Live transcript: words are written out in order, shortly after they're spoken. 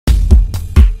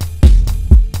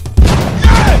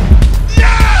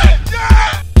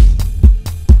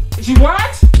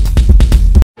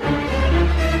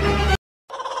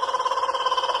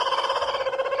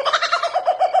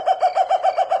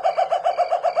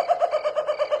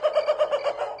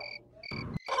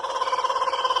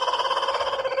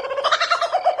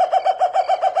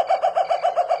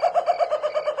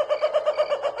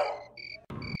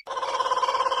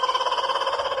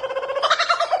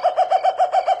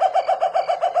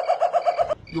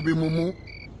You be mumu.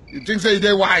 You think say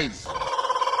they wise?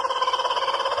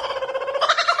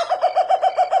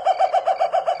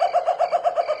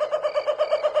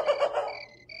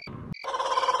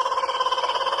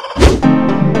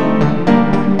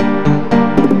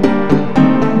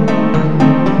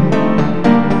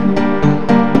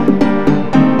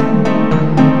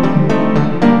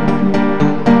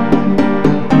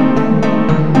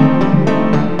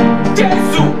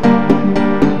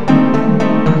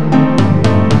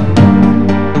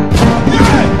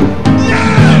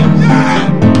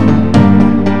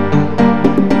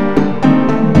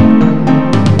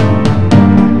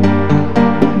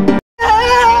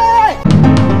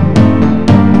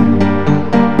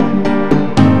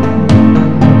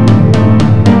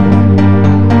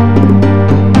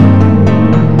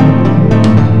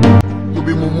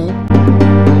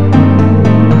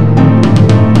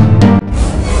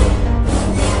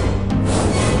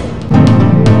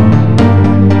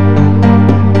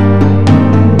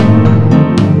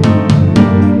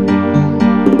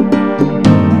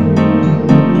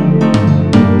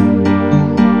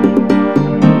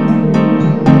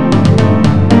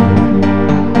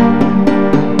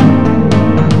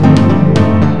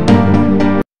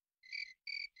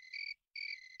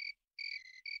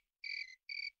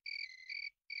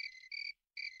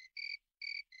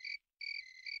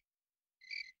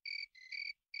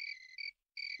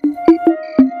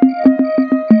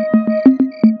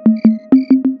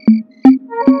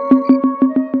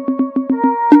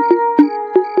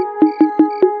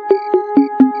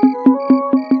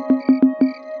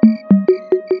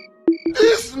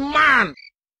 This man!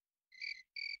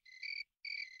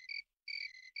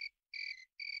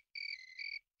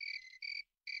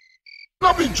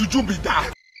 Not be juju be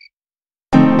that.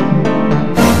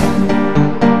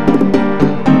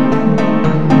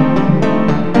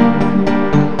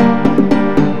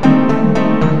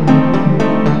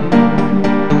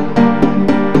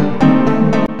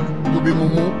 You be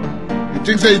mumu. You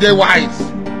think say they wise?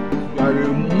 You are a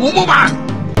mumu man.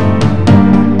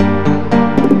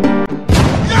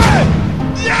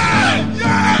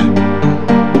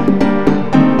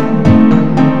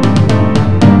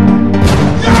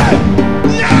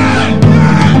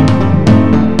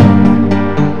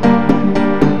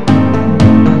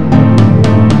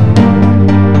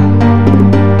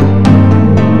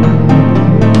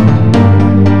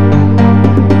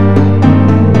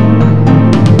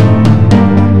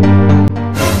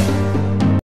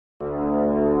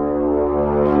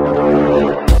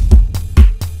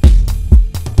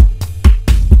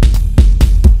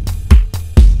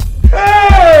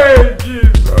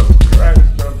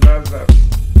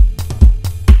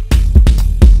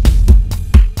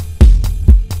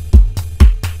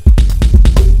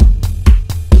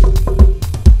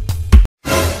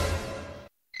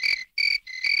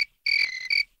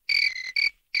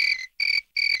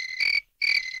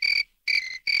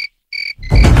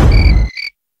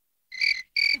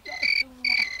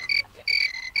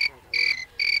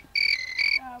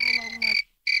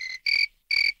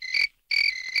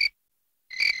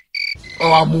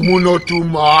 Oh, mumu not too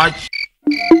much.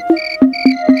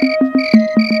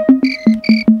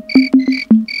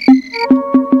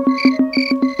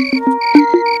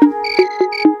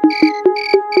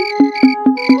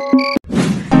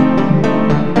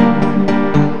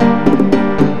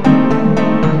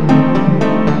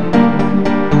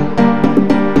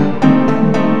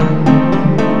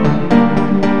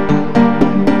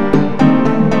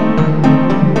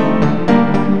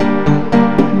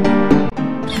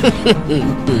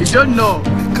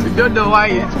 You don't know why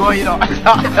it's going on.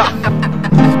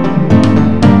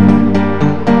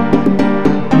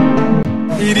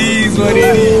 It is what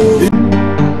it is.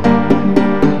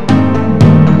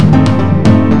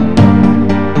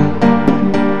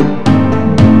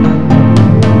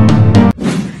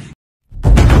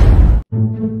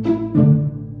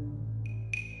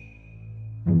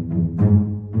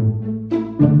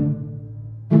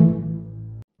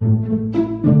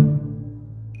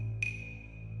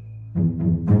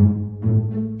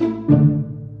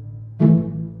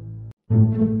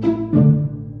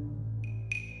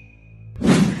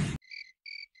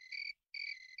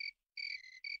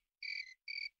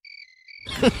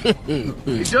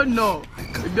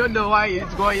 You don't know why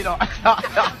it's going on.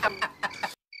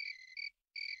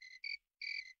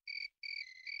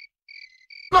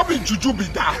 Not be juju be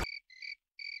that.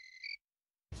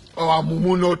 Oh,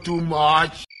 mumu not too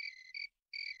much.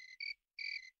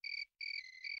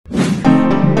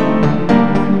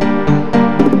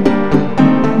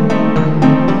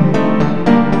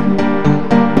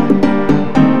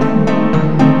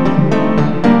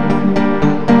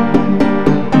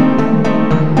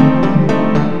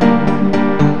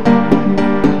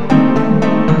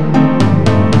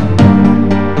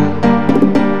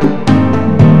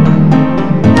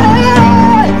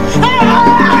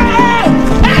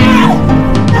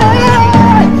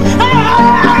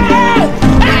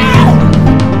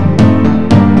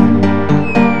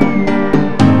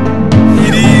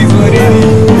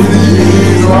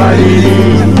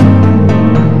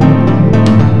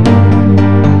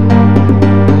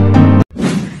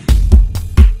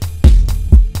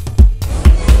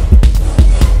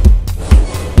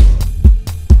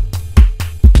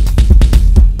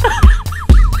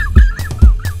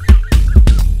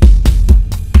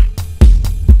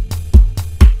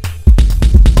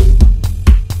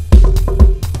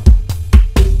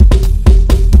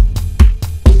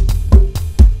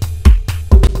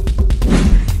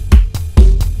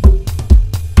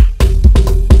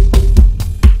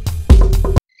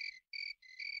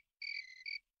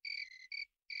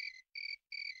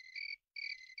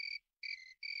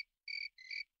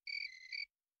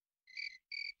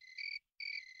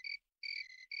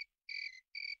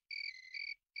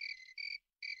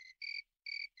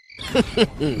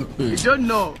 You don't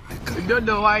know. You don't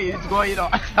know why it's going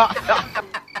on.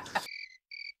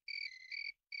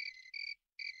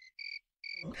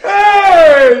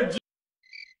 Hey!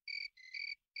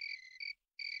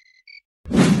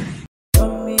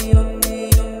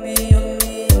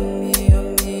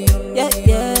 Yeah,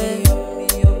 yeah.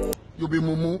 You be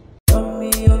mumu.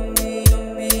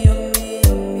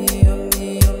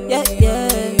 Yeah, yeah.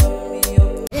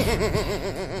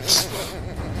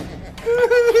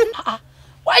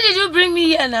 Why did you bring me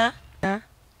here now?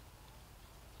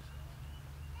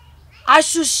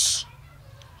 Ashush.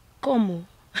 Come on.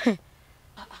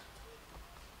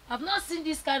 I've not seen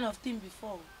this kind of thing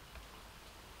before.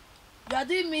 You are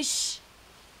doing me shh.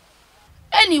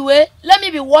 Anyway, let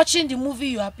me be watching the movie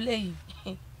you are playing.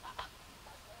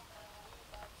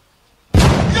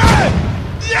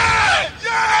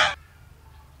 Yeah!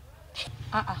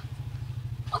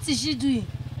 What is she doing?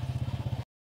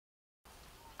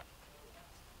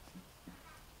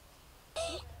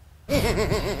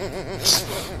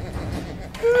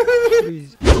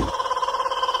 Please.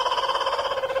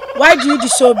 Why do you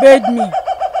disobey me?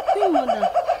 Queen Mother,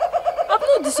 I've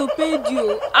not disobeyed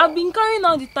you. I've been carrying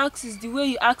out the taxes the way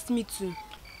you asked me to.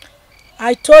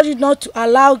 I told you not to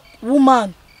allow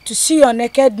woman to see your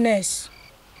nakedness.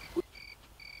 Who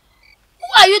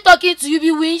are you talking to, you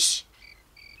be winch?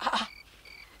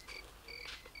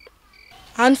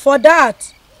 And for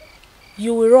that,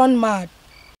 you will run mad.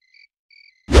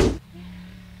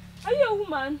 Are you a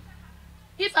woman?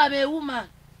 If I'm a woman,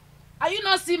 are you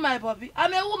not seeing my body?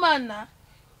 I'm a woman now.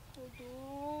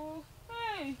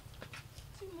 Hey,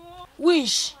 Timo.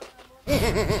 Winch.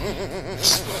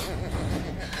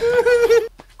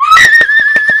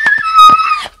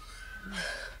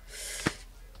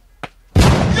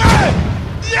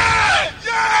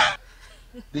 Yeah!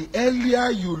 The earlier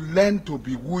you learn to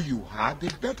be who you are,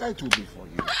 the better it will be for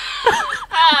you.